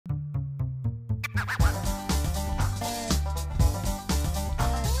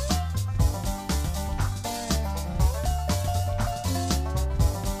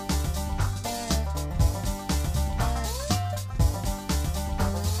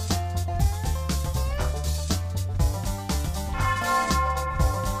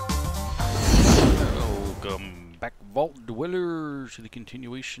Vault Dweller to the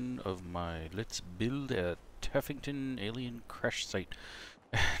continuation of my Let's Build a Taffington alien crash site.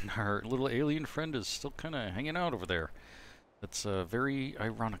 And our little alien friend is still kind of hanging out over there. That's very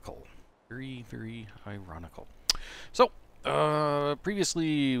ironical. Very, very ironical. So,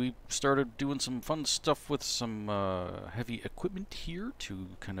 previously we started doing some fun stuff with some heavy equipment here to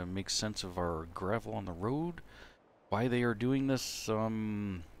kind of make sense of our gravel on the road. Why they are doing this, I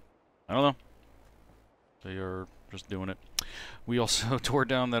don't know. They are just doing it. We also tore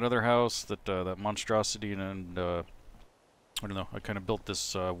down that other house, that monstrosity, and I don't know, I kind of built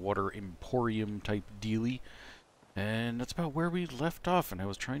this water emporium type dealie. And that's about where we left off, and I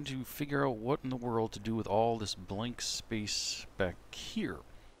was trying to figure out what in the world to do with all this blank space back here.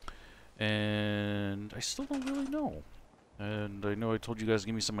 And I still don't really know. And I know I told you guys to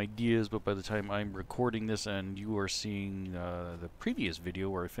give me some ideas, but by the time I'm recording this and you are seeing the previous video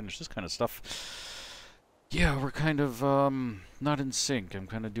where I finished this kind of stuff, yeah, we're kind of not in sync. I'm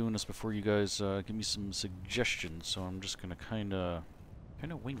kind of doing this before you guys give me some suggestions, so I'm just gonna kind of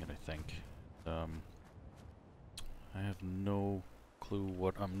wing it, I think. I have no clue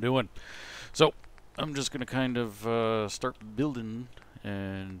what I'm doing, so I'm just gonna kind of start building,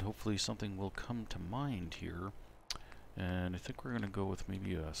 and hopefully something will come to mind here. And I think we're gonna go with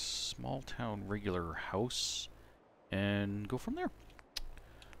maybe a small town regular house and go from there.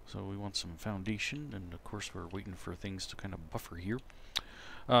 So we want some foundation, and of course we're waiting for things to kind of buffer here.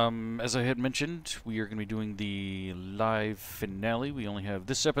 As I had mentioned, we are going to be doing the live finale. We only have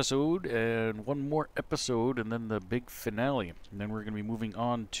this episode and one more episode, and then the big finale. And then we're going to be moving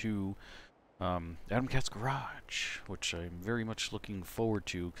on to Adam Cat's Garage, which I'm very much looking forward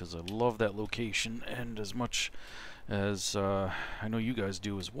to because I love that location, and as much as I know you guys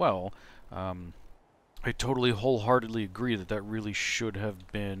do as well, I totally wholeheartedly agree that that really should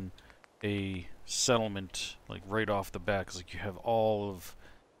have been a settlement, like right off the bat, because like you have all of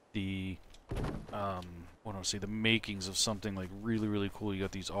the what do I say, the makings of something like really, really cool. You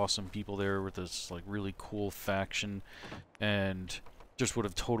got these awesome people there with this like really cool faction, and just would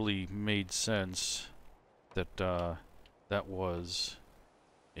have totally made sense that that was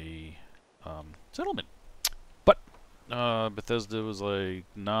a settlement. But Bethesda was like,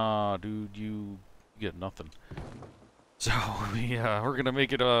 nah, dude, you get nothing. So we're gonna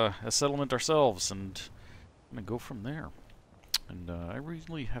make it a settlement ourselves, and I'm gonna go from there. And I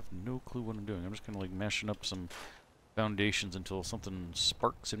really have no clue what I'm doing. I'm just kind of like mashing up some foundations until something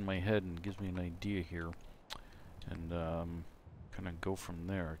sparks in my head and gives me an idea here. And kind of go from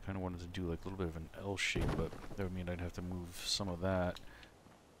there. I kind of wanted to do like a little bit of an L shape, but that would mean I'd have to move some of that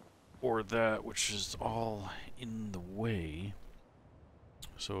or that, which is all in the way.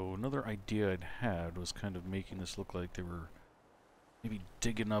 So another idea I'd had was kind of making this look like they were maybe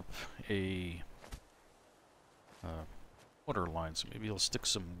digging up a water line. So maybe I'll stick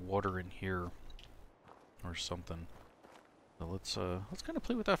some water in here or something. So let's kind of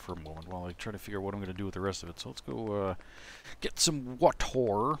play with that for a moment while I try to figure out what I'm going to do with the rest of it. So let's go get some water.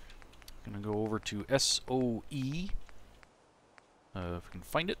 I'm going to go over to SOE. If I can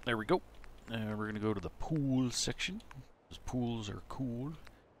find it, there we go. We're going to go to the pool section. Because pools are cool.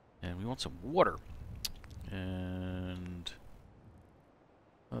 And we want some water. And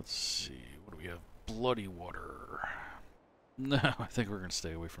let's see, what do we have? Bloody water. No, I think we're going to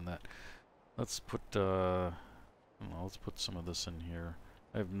stay away from that. Let's put, let's put some of this in here.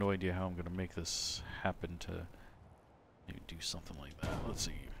 I have no idea how I'm going to make this happen to maybe do something like that. Let's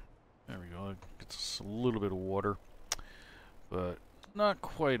see. There we go. Get us a little bit of water. But not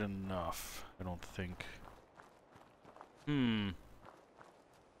quite enough, I don't think.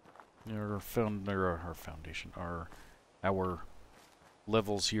 Our foundation, our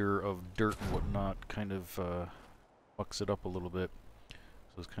levels here of dirt and whatnot kind of fucks it up a little bit. So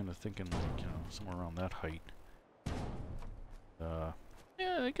I was kind of thinking, like, you know, somewhere around that height. Yeah,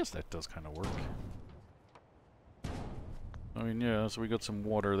 I guess that does kind of work. I mean, yeah, so we got some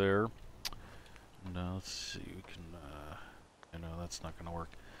water there. And let's see, we can, I know that's not going to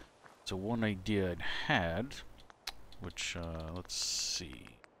work. So one idea I'd had, which, let's see,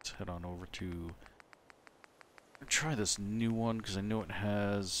 let's head on over to, try this new one, because I know it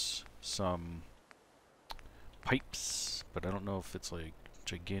has some pipes, but I don't know if it's like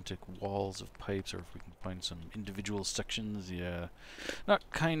gigantic walls of pipes, or if we can find some individual sections. Yeah, not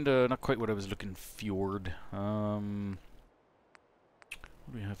quite what I was looking for.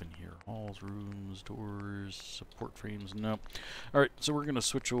 What do we have in here? Halls, rooms, doors, support frames. No. Alright, so we're going to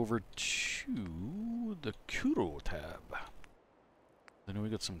switch over to the Kuro tab. I know we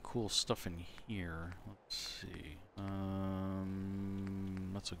got some cool stuff in here. Let's see.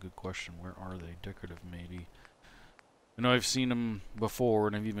 That's a good question. Where are they? Decorative, maybe. I know I've seen them before,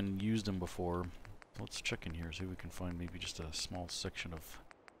 and I've even used them before. Let's check in here, see if we can find maybe just a small section of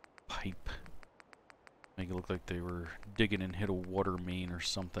pipe. Make it look like they were digging and hit a water main or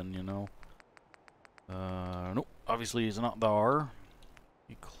something, you know? Nope, obviously it's not there.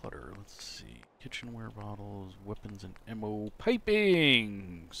 Clutter, let's see. Kitchenware bottles, weapons and ammo,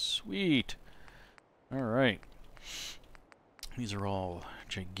 piping! Sweet! Alright. These are all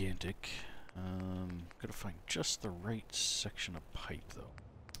gigantic. Gotta find just the right section of pipe, though.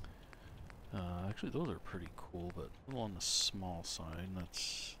 Actually, those are pretty cool, but a little on the small side.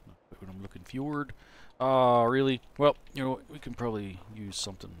 That's not quite what I'm looking for. Really? Well, you know, we can probably use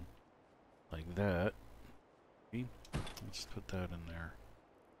something like that. Maybe. Let's put that in there.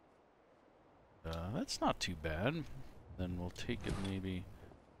 That's not too bad. Then we'll take it, maybe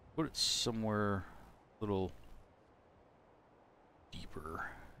put it somewhere a little deeper.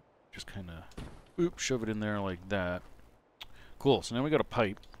 Just kind of, shove it in there like that. Cool, so now we got a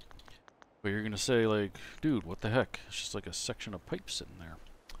pipe. But you're going to say, like, dude, what the heck? It's just like a section of pipe sitting there.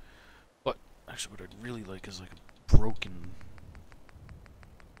 But, actually, what I'd really like is like a broken,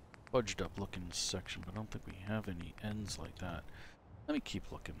 fudged up looking section. But I don't think we have any ends like that. Let me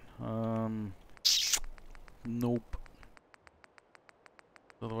keep looking. Nope.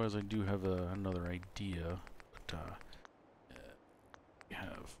 Otherwise, I do have another idea. But, we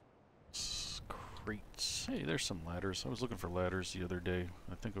have crates. Hey, there's some ladders. I was looking for ladders the other day.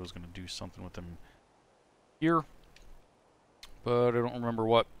 I think I was going to do something with them here, but I don't remember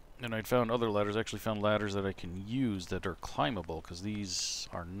what. And I'd found other ladders. I actually found ladders that I can use that are climbable, because these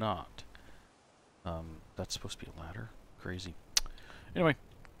are not. That's supposed to be a ladder? Crazy. Anyway,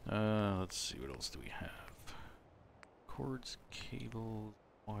 let's see, what else do we have? Cords, cables,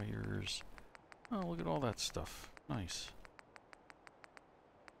 wires. Oh, look at all that stuff. Nice.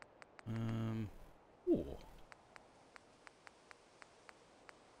 Ooh.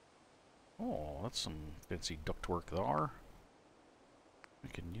 Oh, that's some fancy ductwork there. I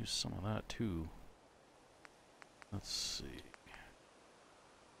can use some of that too. Let's see.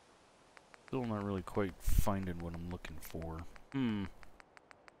 Still not really quite finding what I'm looking for. I've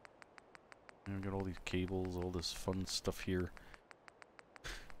got all these cables, all this fun stuff here.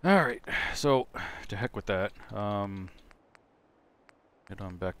 Alright, so, to heck with that. Head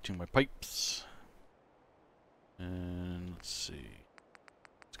on back to my pipes. And let's see.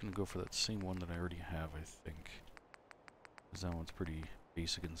 It's going to go for that same one that I already have, I think. Because that one's pretty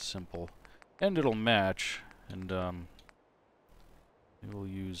basic and simple. And it'll match. And maybe we'll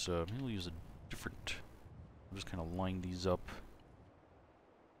use a different... I'll just kind of line these up.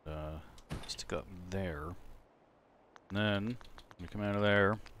 Stick that there. And then, we come out of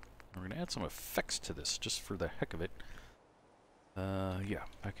there. We're going to add some effects to this, just for the heck of it. Yeah,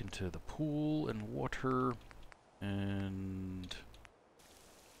 back into the pool and water, and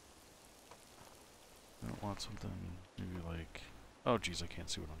I don't want something maybe like, oh geez, I can't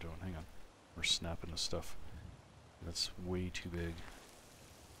see what I'm doing, hang on, we're snapping this stuff, that's way too big.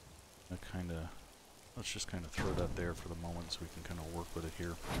 Let's just kind of throw that there for the moment so we can kind of work with it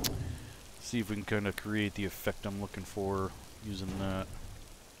here. See if we can kind of create the effect I'm looking for using that.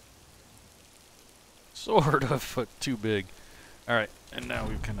 Sort of, but too big. Alright, and now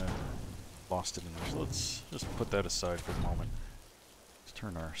we've kind of lost it in there, so let's just put that aside for the moment. Let's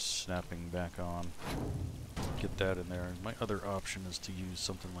turn our snapping back on. Get that in there. And my other option is to use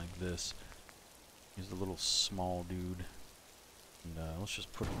something like this. Use the little small dude. And let's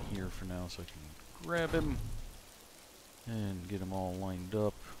just put him here for now so I can grab him and get him all lined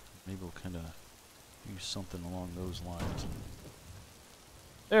up. Maybe we'll kind of use something along those lines.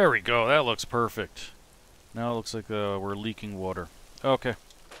 There we go, that looks perfect. Now it looks like we're leaking water. Okay.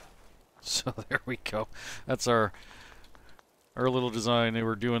 So there we go. That's our little design. They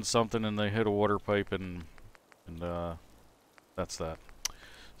were doing something and they hit a water pipe and that's that.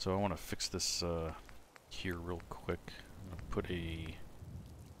 So I want to fix this here real quick. I'm gonna put a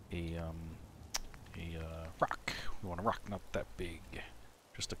rock. We want a rock not that big,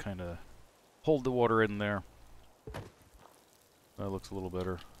 just to kind of hold the water in there. That looks a little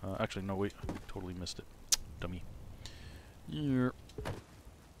better. Actually, no, wait, I totally missed it. Dummy. Here.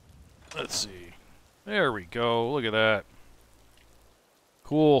 Let's see. There we go. Look at that.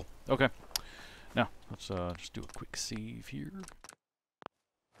 Cool. Okay. Now, let's just do a quick save here.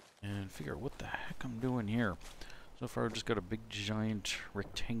 And figure out what the heck I'm doing here. So far, I've just got a big, giant,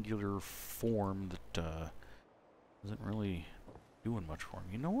 rectangular form that isn't really doing much for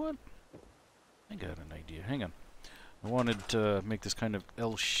me. You know what? I got an idea. Hang on. I wanted to make this kind of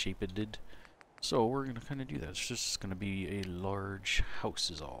L-shaped. So we're going to kind of do that. It's just going to be a large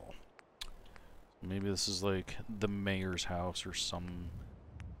house is all. Maybe this is like the mayor's house or some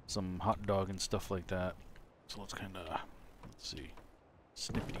hot dog and stuff like that. So let's kind of, let's see,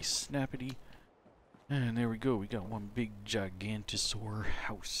 snippety snappity. And there we go. We got one big gigantosaur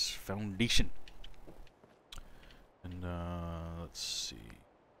house foundation. And let's see.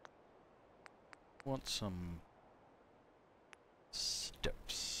 Want some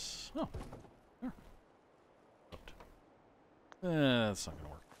steps. Oh, there. That's not gonna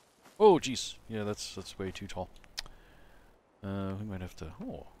work. Oh, jeez. Yeah, that's way too tall. We might have to.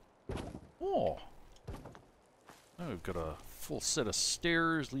 Oh. Now we've got a full set of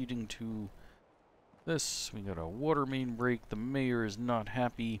stairs leading to this. We got a water main break. The mayor is not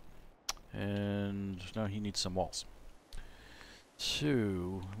happy, and now he needs some walls.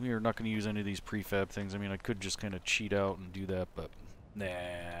 So we are not going to use any of these prefab things. I mean, I could just kind of cheat out and do that, but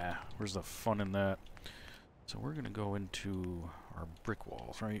nah. Where's the fun in that? So we're going to go into our brick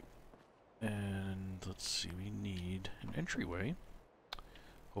walls, right? And let's see, we need an entryway.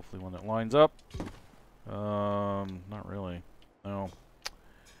 Hopefully one that lines up. Not really. No.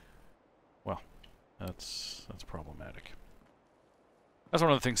 Well, that's problematic. That's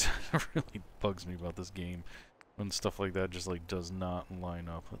one of the things that really bugs me about this game. When stuff like that just like does not line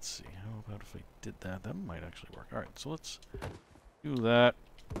up. Let's see. How about if I did that? That might actually work. Alright, so let's do that.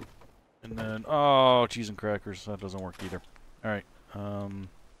 And then, oh, cheese and crackers. That doesn't work either. Alright. I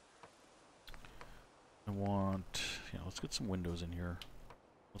want, let's get some windows in here.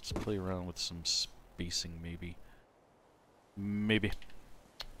 Let's play around with some spacing, maybe. Maybe.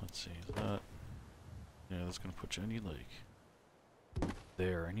 Let's see, is that... Yeah, that's gonna put you, I need like...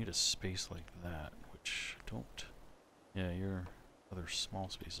 There, I need a space like that, which don't... Yeah, your other small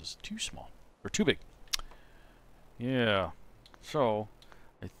space is too small. Or too big. Yeah. So,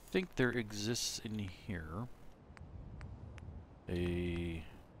 I think there exists in here a...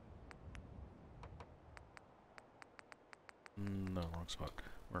 No, wrong spot.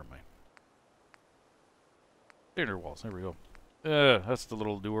 Where am I? Standard walls. There we go. That's the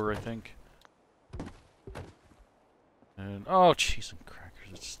little doer, I think. And oh, cheese and crackers.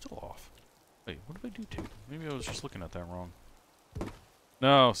 It's still off. Wait, what did I do to? Maybe I was just looking at that wrong.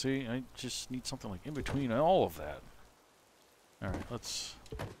 No, see, I just need something like in between all of that. All right, let's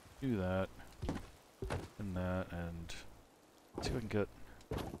do that and that, and let's see if I can get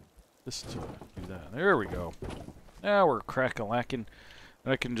this to do that. There we go. Now we're crack-a-lacking.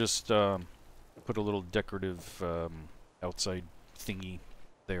 I can just put a little decorative outside thingy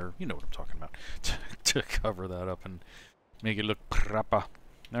there. You know what I'm talking about. to cover that up and make it look proper.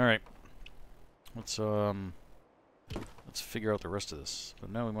 Alright. Let's figure out the rest of this. But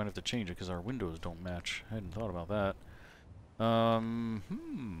now we might have to change it because our windows don't match. I hadn't thought about that. I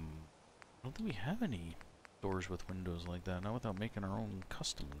don't think we have any doors with windows like that. Not without making our own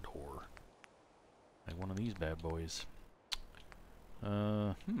custom door. Like one of these bad boys.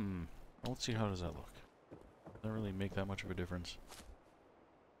 Let's see, how does that look? Doesn't really make that much of a difference.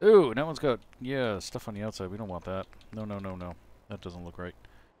 Ooh, and that one's got, yeah, stuff on the outside. We don't want that. No, no, no, no. That doesn't look right.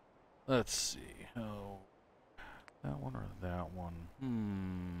 Let's see. Oh, that one or that one?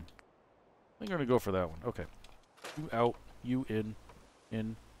 I think I'm gonna go for that one. Okay. You out. You in.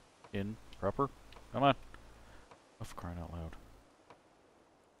 In. Proper. Come on. Oh, for crying out loud.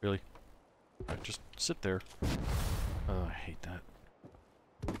 Really? Right, just sit there. I hate that.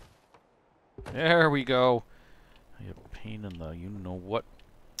 There we go. I have a pain in the you-know-what.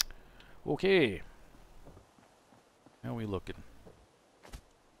 Okay. How are we looking?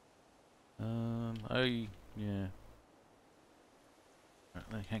 Yeah.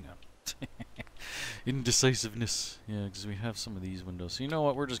 Right, hang on. Indecisiveness. Yeah, because we have some of these windows. So you know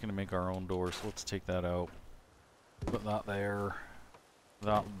what? We're just going to make our own door. So let's take that out. Put that there.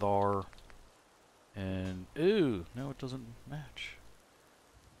 That there. And, ooh, no, it doesn't match.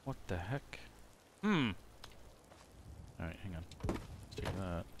 What the heck? Alright, hang on. Let's do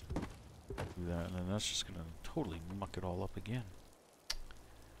that. Do that, and then that's just gonna totally muck it all up again.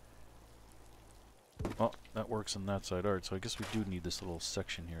 Well, that works on that side. Alright, so I guess we do need this little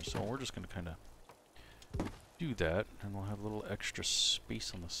section here. So we're just gonna kinda do that, and we'll have a little extra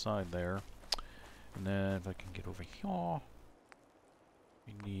space on the side there. And then if I can get over here,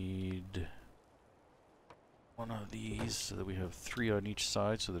 we need one of these so that we have 3 on each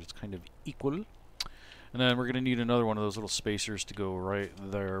side so that it's kind of equal. And then we're going to need another one of those little spacers to go right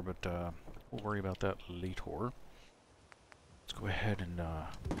there, but we'll worry about that later. Let's go ahead and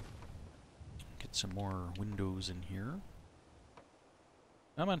get some more windows in here.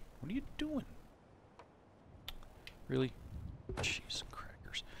 Come on, what are you doing? Really? Cheese and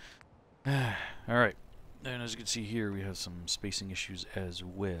crackers. Alright, and as you can see here, we have some spacing issues as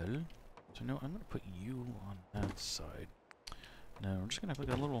well. So So no, I'm gonna put you on that side. Now we're just gonna have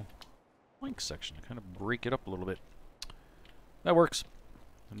like a little flank section to kind of break it up a little bit. That works.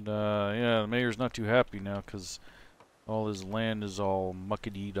 And yeah, the mayor's not too happy now because all his land is all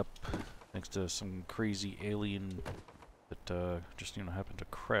muckety up thanks to some crazy alien that just, you know, happened to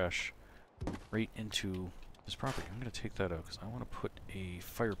crash right into his property. I'm going to take that out because I want to put a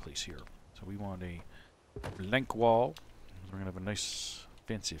fireplace here. So we want a blank wall. We're going to have a nice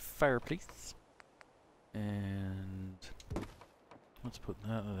fancy fireplace. And let's put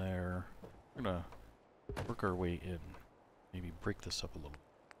that there. We're going to work our way in. Maybe break this up a little.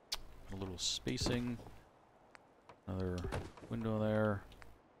 Put a little spacing. Another window there.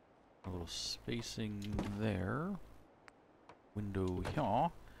 A little spacing there. Window here.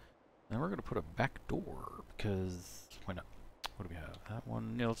 Then we're going to put a back door because why not? What do we have? That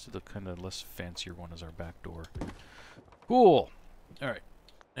one. Yeah, let's do the kind of less fancier one as our back door. Cool. Alright.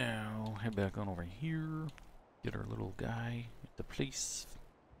 Now head back on over here. Get our little guy at the place.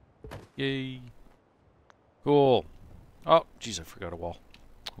 Yay. Cool. Oh, jeez, I forgot a wall.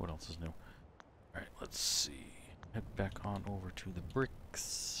 What else is new? Alright, let's see. Head back on over to the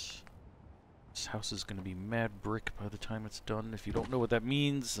bricks. This house is going to be mad brick by the time it's done. If you don't know what that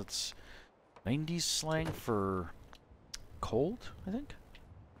means, that's 90s slang for cold, I think?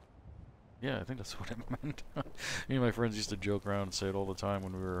 Yeah, I think that's what it meant. Me and my friends used to joke around and say it all the time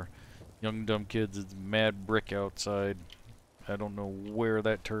when we were young, dumb kids. It's mad brick outside. I don't know where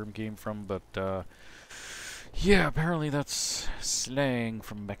that term came from, but yeah, apparently that's slang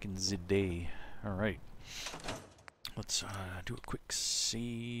from back in the day. Alright. Let's do a quick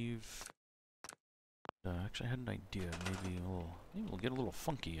save. Actually, I had an idea. Maybe we'll get a little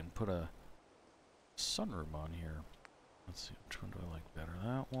funky and put a sunroom on here. Let's see, which one do I like better?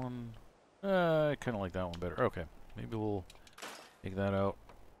 That one? I kind of like that one better. Okay, maybe we'll take that out.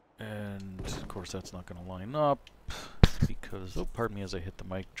 And, of course, that's not going to line up because... Oh, pardon me as I hit the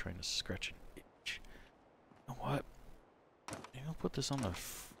mic trying to scratch an itch. You know what? Maybe I'll put this on the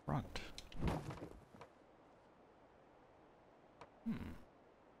front.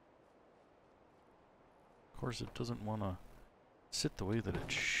 Of course, it doesn't want to sit the way that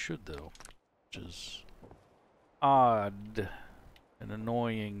it should, though, which is odd and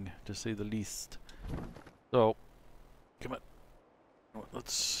annoying, to say the least. So, come on.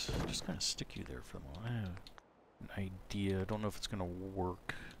 Let's just kind of stick you there for the moment. I have an idea. I don't know if it's going to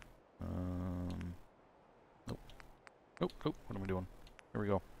work. Nope. Nope, nope. What am I doing? Here we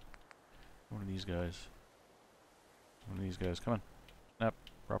go. One of these guys. One of these guys. Come on. Snap.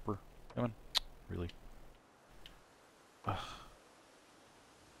 Proper. Come on. Really? Ugh.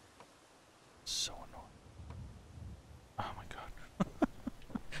 So annoying. Oh my god.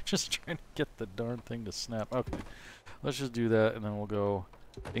 Just trying to get the darn thing to snap. Okay. Let's just do that and then we'll go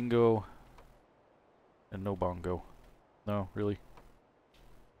bingo and no bongo. No, really?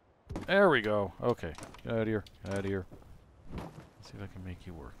 There we go. Okay. Get out of here. Get out of here. Let's see if I can make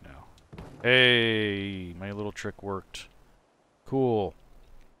you work now. Hey! My little trick worked. Cool.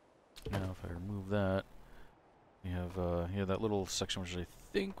 Now if I remove that, we have yeah, that little section which I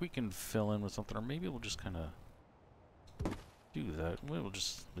think we can fill in with something, or maybe we'll just kind of do that. We'll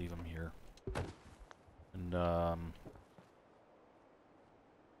just leave them here. And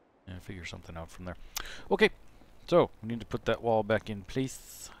yeah, figure something out from there. Okay, so we need to put that wall back in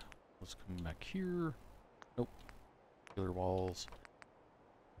place. Let's come back here. Nope. Regular walls.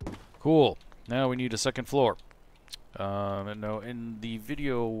 Cool. Now we need a second floor. And now in the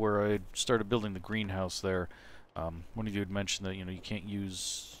video where I started building the greenhouse there, one of you had mentioned that, you know, you can't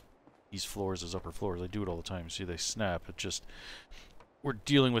use these floors as upper floors. I do it all the time. See, they snap. It just... We're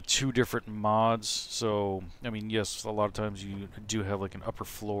dealing with two different mods, so, I mean, yes, a lot of times you do have, like, an upper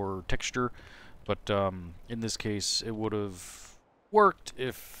floor texture, but in this case, it would have worked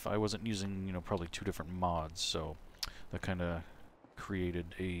if I wasn't using, you know, probably two different mods, so that kind of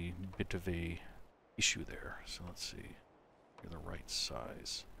created a bit of a issue there. So let's see. You're the right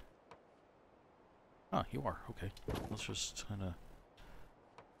size. Ah, you are. Okay. Let's just kind of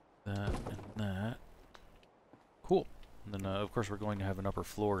that and that. Cool. And then, of course, we're going to have an upper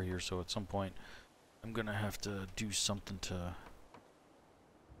floor here, so at some point I'm going to have to do something to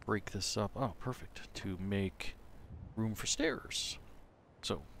break this up. Oh, perfect. To make room for stairs.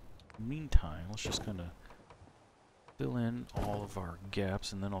 So, meantime, let's just kind of fill in all of our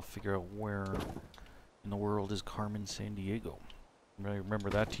gaps, and then I'll figure out where in the world is Carmen Sandiego.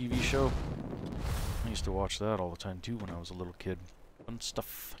 Remember that TV show? I used to watch that all the time, too, when I was a little kid. Fun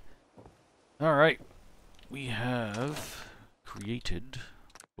stuff. Alright. We have created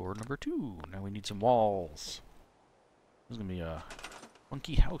floor number 2. Now we need some walls. This is going to be a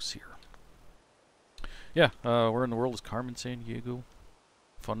funky house here. Yeah, Where in the World is Carmen Sandiego?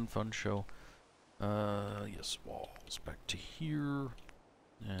 Fun show. Yes, walls back to here.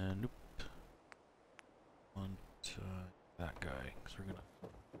 And nope. Want that guy. Because we're gonna.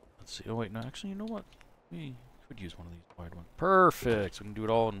 Let's see. Oh, wait, no, actually, you know what? We could use one of these wide ones. Perfect! So we can do it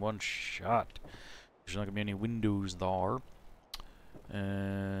all in one shot. There's not gonna be any windows there.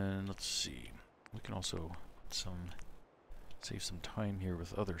 And let's see. We can also save some time here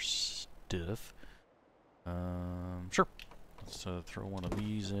with other stuff. Sure. Let's throw one of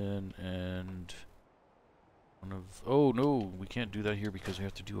these in and one of. Oh no, we can't do that here because we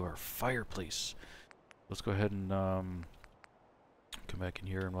have to do our fireplace. Let's go ahead and come back in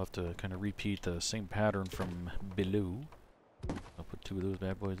here, and we'll have to kind of repeat the same pattern from below. I'll put two of those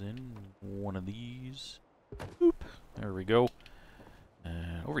bad boys in. One of these. Boop. There we go.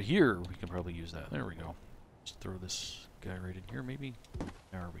 And over here, we can probably use that. There we go. Just throw this guy right in here, maybe.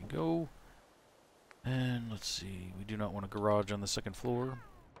 There we go. And let's see. We do not want a garage on the second floor.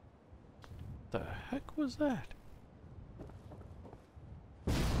 The heck was that?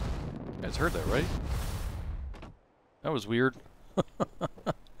 You guys heard that, right? That was weird.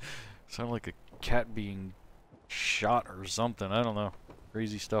 Sounded like a cat being shot or something. I don't know.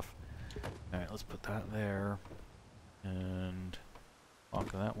 Crazy stuff. Alright, let's put that there. And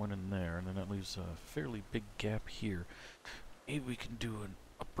lock that one in there. And then that leaves a fairly big gap here. Maybe we can do an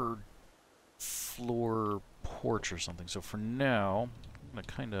upper floor porch or something. So for now, I'm going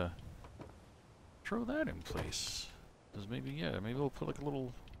to kind of throw that in place. Because maybe, yeah, maybe we'll put like a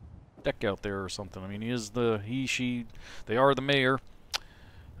little deck out there or something. I mean, she, they are the mayor.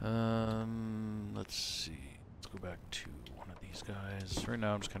 Let's see. Let's go back to one of these guys. Right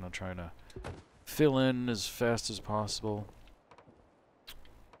now I'm just kind of trying to fill in as fast as possible.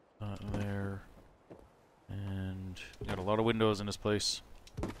 There. And we got a lot of windows in this place.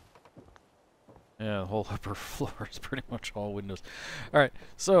 Yeah, the whole upper floor is pretty much all windows. Alright,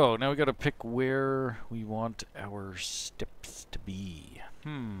 so now we gotta pick where we want our steps to be.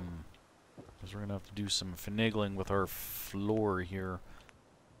 Because we're gonna have to do some finagling with our floor here.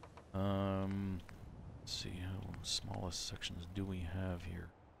 Let's see, how smallest sections do we have here?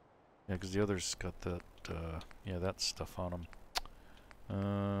 Yeah, because the others got that, yeah, that stuff on them.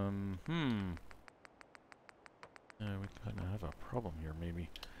 Yeah, we kind of have a problem here, maybe.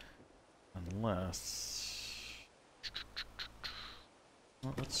 Unless...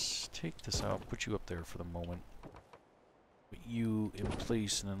 Well, let's take this out, put you up there for the moment. Put you in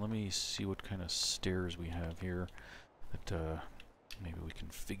place, and then let me see what kind of stairs we have here. That, maybe we can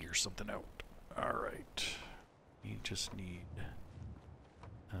figure something out. Alright. We just need...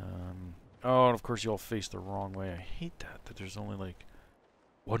 oh, and of course you all face the wrong way. I hate that there's only, like,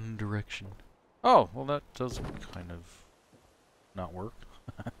 one direction. Oh, well that does kind of not work.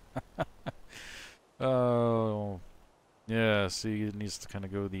 Oh, yeah, see, it needs to kind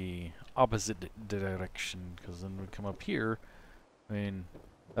of go the opposite direction, because then we come up here. I mean,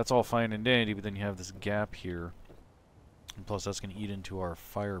 that's all fine and dandy, but then you have this gap here. And plus, that's going to eat into our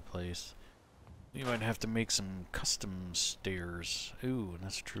fireplace. We might have to make some custom stairs. Ooh, and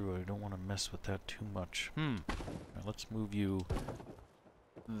that's true, I don't want to mess with that too much. Now, let's move you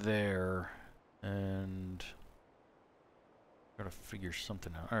there, and gotta figure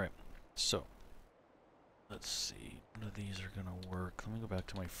something out. Alright, so let's see. None of these are gonna work. Let me go back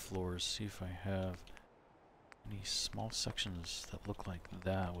to my floors, see if I have any small sections that look like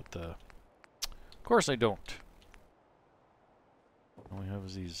that with the... Of course I don't. All we have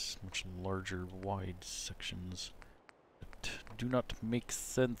is these much larger, wide sections that do not make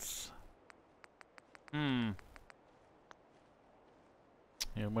sense. Yeah,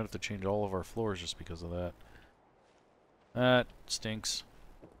 we might have to change all of our floors just because of that. That stinks.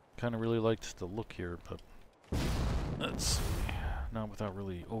 Kind of really liked the look here, but let's see. Not without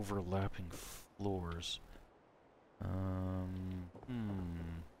really overlapping floors. Unless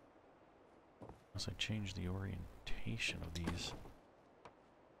I change the orientation of these,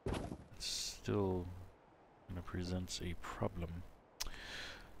 it still kind of presents a problem.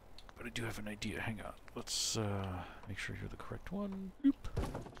 But I do have an idea. Hang on. Let's make sure you're the correct one. Boop.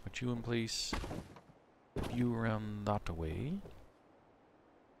 Put you in place. You around that way.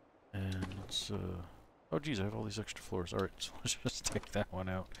 And let's, oh geez, I have all these extra floors. Alright, so let's just take that one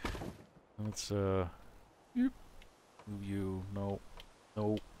out. And let's, move you. Nope.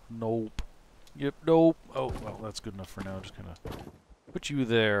 Nope. Nope. Yep, nope. Oh, well, that's good enough for now. Just kind of put you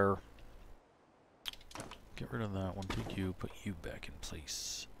there. Get rid of that one. Take you, put you back in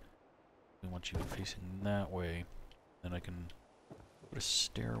place. We want you facing that way. Then I can put a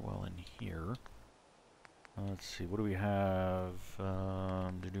stairwell in here. Let's see, what do we have?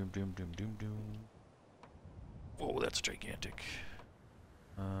 Doom. Whoa, that's gigantic.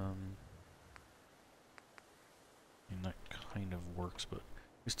 And that kind of works, but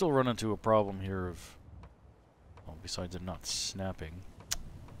we still run into a problem here of, well, besides it not snapping.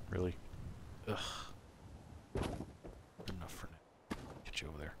 Really? Ugh. Good enough for now. Get you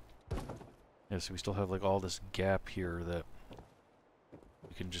over there. Yeah, so we still have like all this gap here that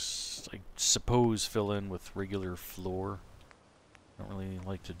we can just, I suppose, fill in with regular floor. I don't really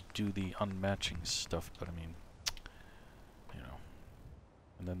like to do the unmatching stuff, but I mean, you know.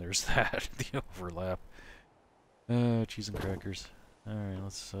 And then there's that, the overlap. Cheese and crackers. Alright,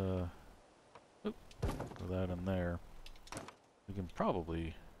 let's, oop, throw that in there. We can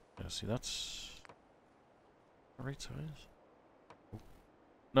probably, yeah, see, that's the right size? Oh.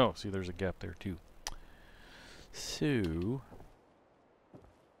 No, see, there's a gap there, too. So,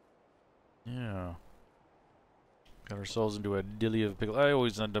 yeah. Got ourselves into a dilly of pickle. I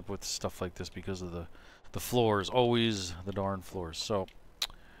always end up with stuff like this because of the floors. Always the darn floors. So,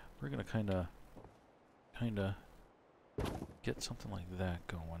 we're gonna kinda get something like that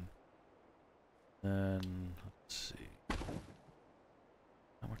going. Then, let's see.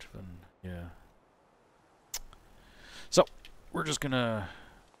 How much of an, yeah. So, we're just gonna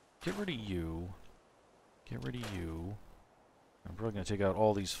get rid of you. Get rid of you. I'm probably gonna take out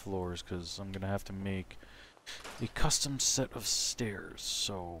all these floors because I'm gonna have to make a custom set of stairs.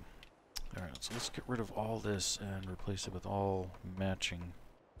 So, alright, so let's get rid of all this and replace it with all matching.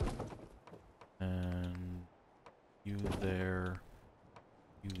 And you there,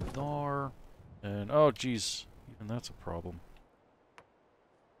 you there, and oh geez, even that's a problem.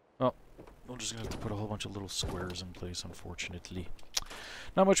 Well, we're just gonna have to put a whole bunch of little squares in place, unfortunately.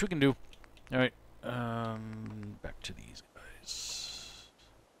 Not much we can do. Alright, back to these guys.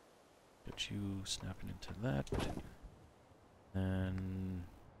 Get you snapping into that. And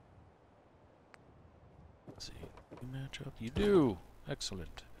let's see, you match up? You do!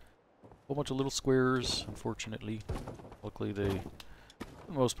 Excellent. Whole bunch of little squares, unfortunately. Luckily they, for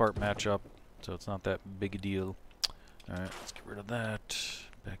the most part, match up, so it's not that big a deal. Alright, let's get rid of that.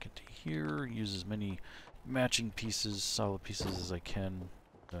 Back into here. Use as many matching pieces, solid pieces as I can.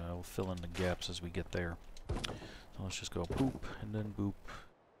 We'll fill in the gaps as we get there. So let's just go boop, and then boop.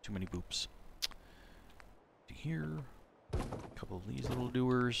 Too many boops. To here. A couple of these little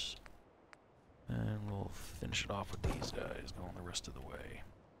doers. And we'll finish it off with these guys going the rest of the way.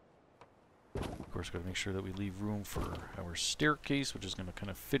 Of course, got to make sure that we leave room for our staircase, which is going to kind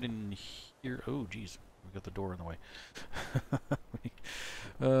of fit in here. Oh, geez, we got the door in the way.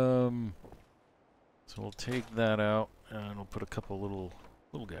 So we'll take that out, and we'll put a couple little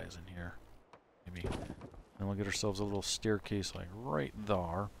guys in here, maybe. And we'll get ourselves a little staircase like right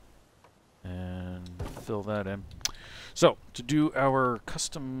there, and fill that in. So, to do our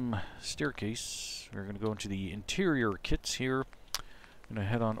custom staircase, we're going to go into the interior kits here. I'm going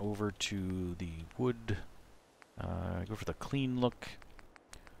to head on over to the wood, go for the clean look,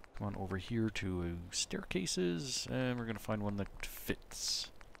 come on over here to staircases, and we're going to find one that fits.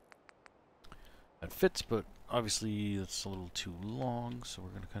 That fits, but obviously that's a little too long, so we're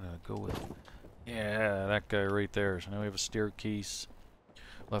going to kind of go with, yeah, that guy right there. So now we have a staircase.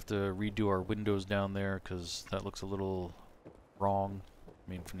 We'll have to redo our windows down there because that looks a little wrong.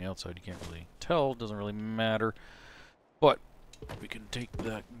 I mean, from the outside you can't really tell, doesn't really matter, but we can take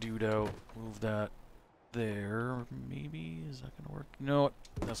that dude out, move that there, maybe. Is that going to work? No,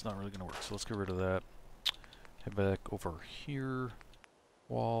 that's not really going to work, so let's get rid of that. Head back over here.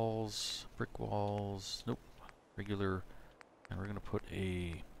 Walls, brick walls, nope, regular, and we're going to put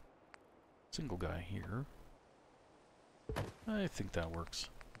a single guy here. I think that works.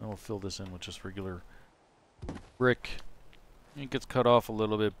 And we'll fill this in with just regular brick. It gets cut off a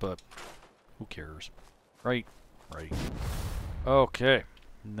little bit, but who cares? Right? Right. Okay,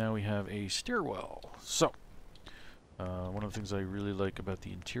 now we have a stairwell. So, one of the things I really like about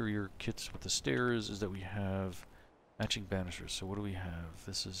the interior kits with the stairs is that we have matching banisters. So what do we have?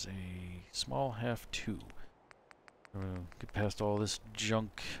 This is a small half 2. Get past all this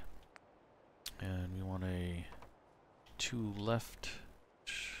junk, and we want a 2 left.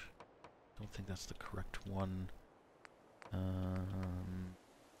 I don't think that's the correct one. It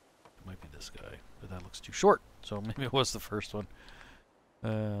might be this guy, but that looks too short. So maybe it was the first one.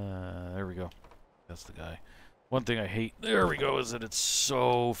 There we go. That's the guy. One thing I hate, there we go, is that it's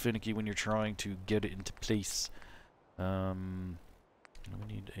so finicky when you're trying to get it into place. We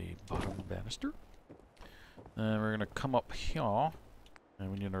need a bottom banister. And we're going to come up here,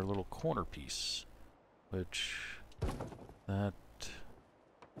 and we need our little corner piece, which, that,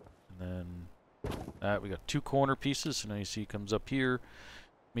 and then that. We got 2 corner pieces, so now you see it comes up here,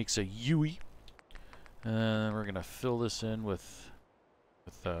 makes a U-ey. And we're gonna fill this in with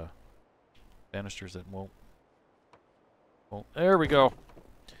banisters that won't. Well, there we go.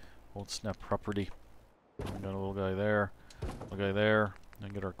 Won't snap property. We got a little guy there, little guy there.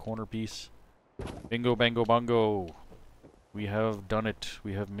 And get our corner piece. Bingo, bango, bongo. We have done it.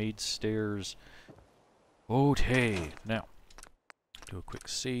 We have made stairs. Okay. Now, do a quick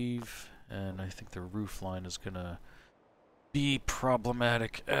save, and I think the roof line is gonna be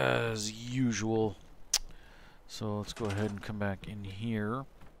problematic as usual. So let's go ahead and come back in here,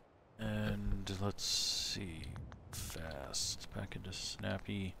 and let's see. Fast. Back into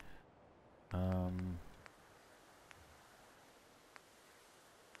Snappy.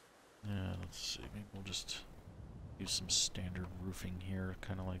 Yeah, let's see. Maybe we'll just use some standard roofing here,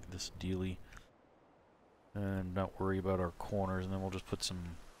 kind of like this dealy. And not worry about our corners, and then we'll just put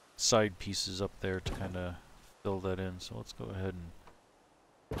some side pieces up there to kind of fill that in. So let's go ahead and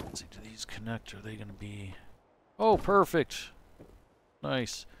let's see, do these connect? Are they going to be... Oh, perfect!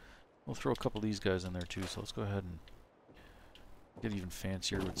 Nice. We'll throw a couple of these guys in there too, so let's go ahead and get even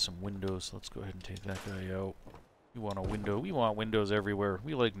fancier with some windows. So let's go ahead and take that guy out. We want a window. We want windows everywhere.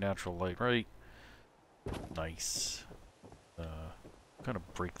 We like natural light, right? Nice. Kind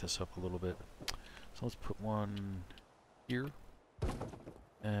of break this up a little bit. So let's put one here.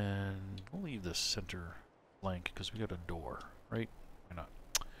 And we'll leave the center blank because we got a door, right? Why not?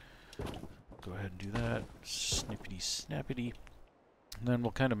 Go ahead and do that. Snippity snappity. And then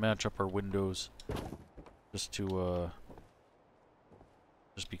we'll kind of match up our windows just to,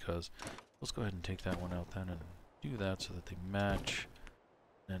 just because. Let's go ahead and take that one out then and do that so that they match.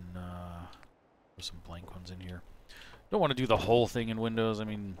 And, put some blank ones in here. Don't want to do the whole thing in Windows. I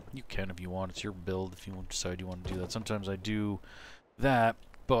mean, you can if you want. It's your build if you decide you want to do that. Sometimes I do that,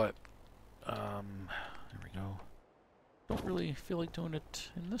 but, there we go. Don't really feel like doing it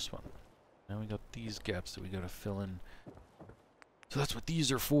in this one. Now we got these gaps that we got to fill in. So that's what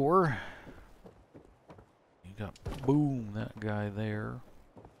these are for. You got, boom, that guy there.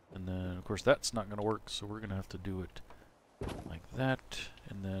 And then, of course, that's not going to work, so we're going to have to do it like that.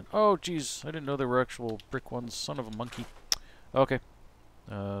 And then, oh, geez, I didn't know there were actual brick ones. Son of a monkey. Okay.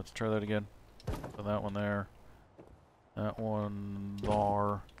 Let's try that again. So that one there. That one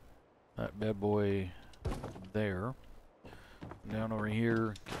there. That bad boy there. Down over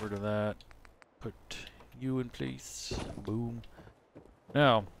here. Get rid of that. Put you in place. Boom.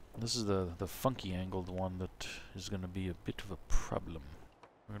 Now, this is the funky angled one that is going to be a bit of a problem.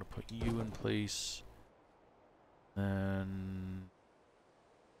 We're going to put you in place. Then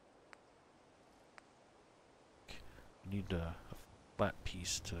we need a flat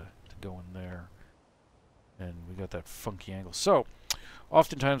piece to go in there. And we got that funky angle. So,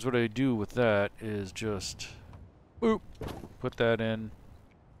 oftentimes what I do with that is just boop, put that in.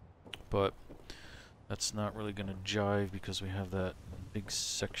 But that's not really going to jive because we have that big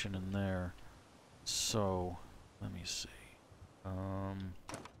section in there. So, let me see. I'm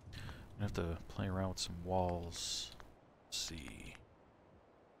gonna have to play around with some walls. Let's see.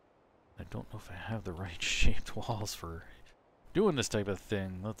 I don't know if I have the right shaped walls for doing this type of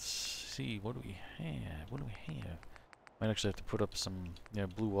thing. Let's see. What do we have? What do we have? Might actually have to put up some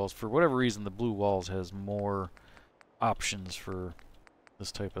blue walls. For whatever reason, the blue walls has more options for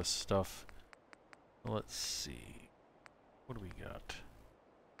this type of stuff. Let's see. What do we got?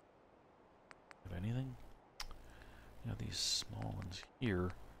 Have anything? Yeah, these small ones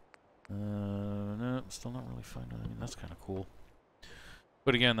here. No, still not really finding. I mean, that's kind of cool.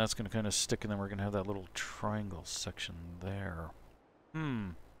 But again, that's going to kind of stick, and then we're going to have that little triangle section there.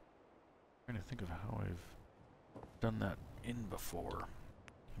 I'm trying to think of how I've done that in before.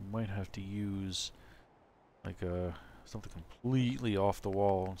 You might have to use like something completely off the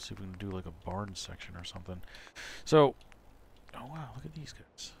wall and see if we can do like a barn section or something. So, oh wow, look at these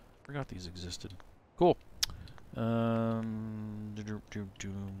guys. Forgot these existed. Cool.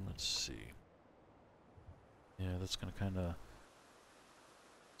 Let's see. Yeah, that's gonna kind of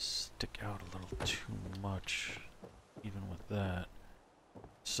stick out a little too much, even with that.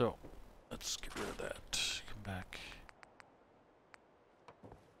 So, let's get rid of that. Come back.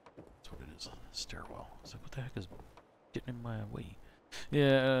 That's what it is. Stairwell. It's like, what the heck is getting in my way?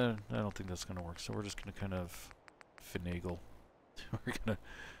 Yeah, I don't think that's gonna work. So we're just gonna kind of finagle. We're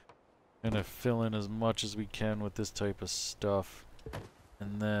gonna fill in as much as we can with this type of stuff.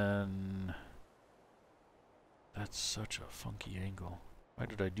 And then that's such a funky angle. Why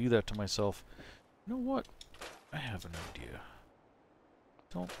did I do that to myself? You know what? I have an idea.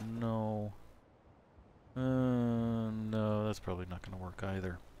 Don't know. No, that's probably not gonna work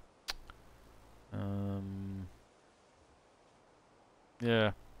either.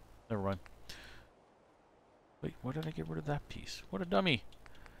 Yeah, never mind. Wait, why did I get rid of that piece? What a dummy!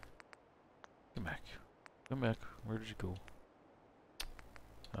 Come back. Come back. Where did you go?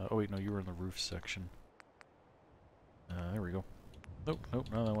 Oh wait, no, you were in the roof section. There we go. Nope, nope,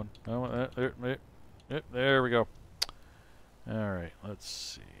 not that one. That one, there we go. Alright, let's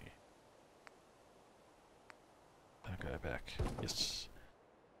see. That guy back. Yes.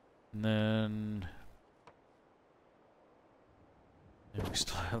 And then... and we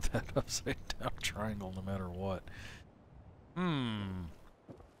still have that upside down triangle no matter what.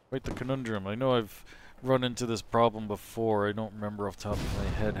 Quite the conundrum. I know I've run into this problem before. I don't remember off the top of my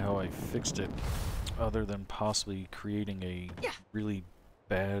head how I fixed it, other than possibly creating a really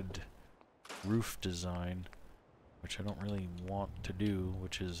bad roof design, which I don't really want to do,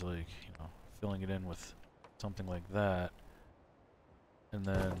 which is like, you know, filling it in with something like that. And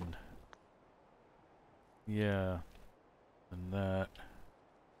then, yeah, and that.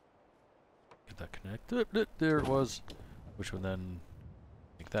 Get that connected. There it was. Which would then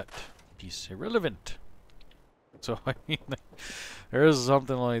make that piece irrelevant. So, I mean, there is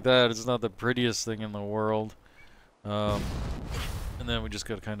something like that. It's not the prettiest thing in the world. And then we just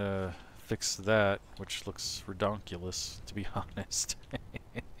gotta kind of fix that, which looks redonkulous, to be honest.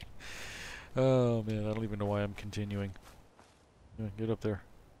 Oh, man, I don't even know why I'm continuing. Yeah, get up there.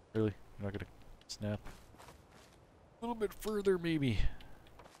 Really? You're not gonna snap? A little bit further, maybe.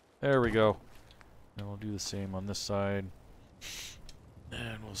 There we go. And we'll do the same on this side.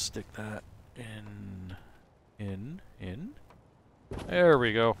 And we'll stick that in. There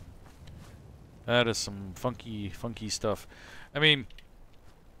we go. That is some funky stuff. I mean,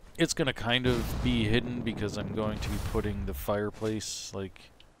 it's gonna kind of be hidden because I'm going to be putting the fireplace,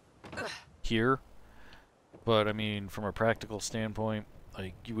 like, here. But, I mean, from a practical standpoint,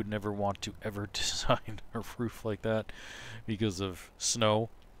 like, you would never want to ever design a roof like that because of snow.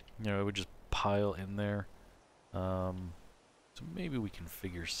 You know, it would just pile in there. So maybe we can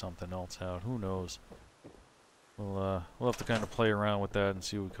figure something else out. Who knows? We'll have to kind of play around with that and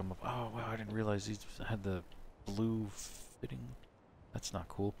see what we come up. Oh, wow, I didn't realize these had the blue fitting. That's not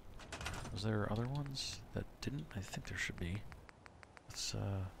cool. Was there other ones that didn't? I think there should be. Let's,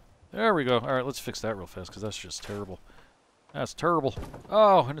 there we go. Alright, let's fix that real fast, because that's just terrible. That's terrible.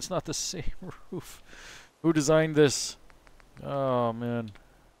 Oh, and it's not the same roof. Who designed this? Oh, man.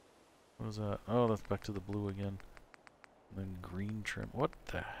 What is that? Oh, that's back to the blue again. And then green trim. What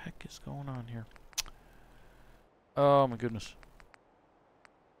the heck is going on here? Oh, my goodness.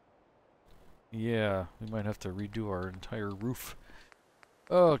 Yeah, we might have to redo our entire roof.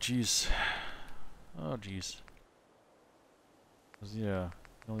 Oh, jeez. Oh, jeez. Yeah,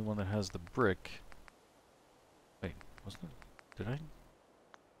 the only one that has the brick. Wait, wasn't it? Did I?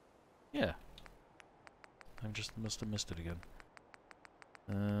 Yeah. I just must have missed it again.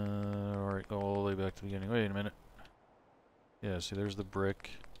 Alright, go all the way back to the beginning. Wait a minute. Yeah, see, there's the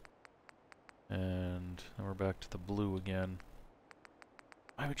brick. And then we're back to the blue again.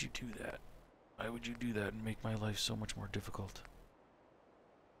 Why would you do that? Why would you do that and make my life so much more difficult?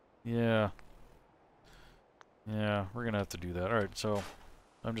 Yeah. Yeah, we're gonna have to do that. Alright, so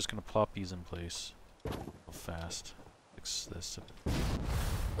I'm just gonna plop these in place. Real fast. Fix this.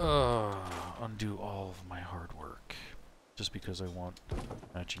 Undo all of my hard work. Just because I want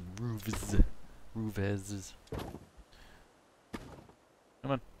matching roofs. Roofs.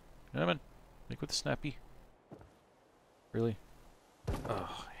 Come on. Come on. Make with the snappy. Really?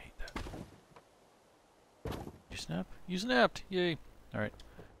 Oh, I hate that. You snap? You snapped! Yay! Alright.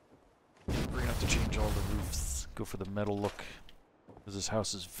 We're gonna have to change all the roofs. Go for the metal look. Because this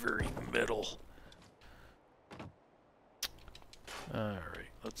house is very metal. Alright,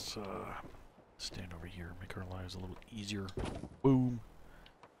 let's stand over here. Make our lives a little easier. Boom!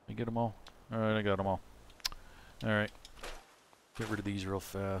 I get them all? Alright, I got them all. Alright. Get rid of these real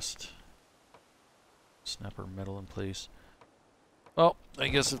fast. Snap our metal in place. Well, I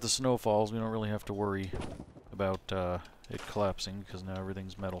guess if the snow falls, we don't really have to worry about it collapsing, because now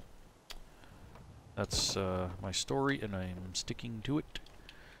everything's metal. That's my story, and I'm sticking to it.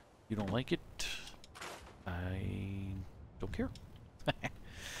 If you don't like it, I don't care.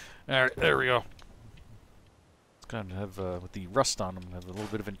 Alright, there we go. It's kind of have, with the rust on them, have a little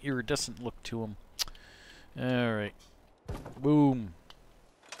bit of an iridescent look to them. Alright. Boom.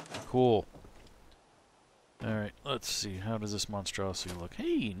 Cool. Alright, let's see. How does this monstrosity look?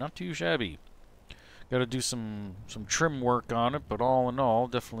 Hey, not too shabby. Gotta do some trim work on it, but all in all,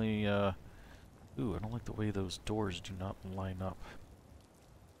 definitely, ooh, I don't like the way those doors do not line up.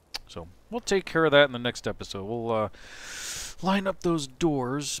 So, we'll take care of that in the next episode. We'll, line up those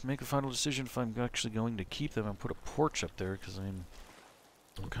doors, make a final decision if I'm actually going to keep them and put a porch up there, because, I mean,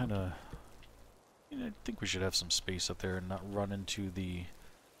 I'm kind of I think we should have some space up there and not run into the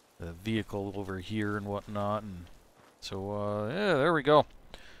vehicle over here and whatnot. And so, yeah, there we go.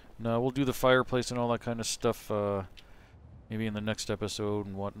 Now we'll do the fireplace and all that kind of stuff, maybe in the next episode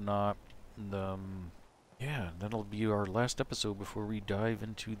and whatnot. And, yeah, that'll be our last episode before we dive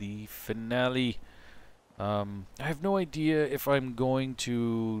into the finale. I have no idea if I'm going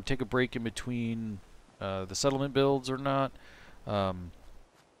to take a break in between the settlement builds or not. I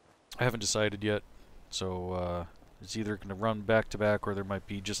haven't decided yet, so it's either going to run back to back, or there might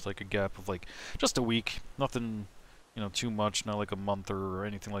be just like a gap of like just a week. Nothing, you know, too much, not like a month or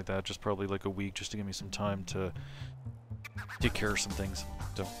anything like that. Just probably like a week, just to give me some time to take care of some things.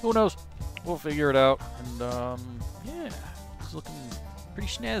 So who knows? We'll figure it out. And yeah, it's looking pretty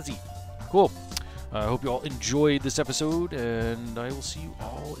snazzy. Cool. I hope you all enjoyed this episode, and I will see you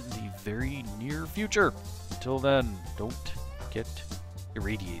all in the very near future. Until then, don't get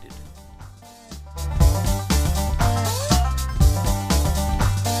irradiated.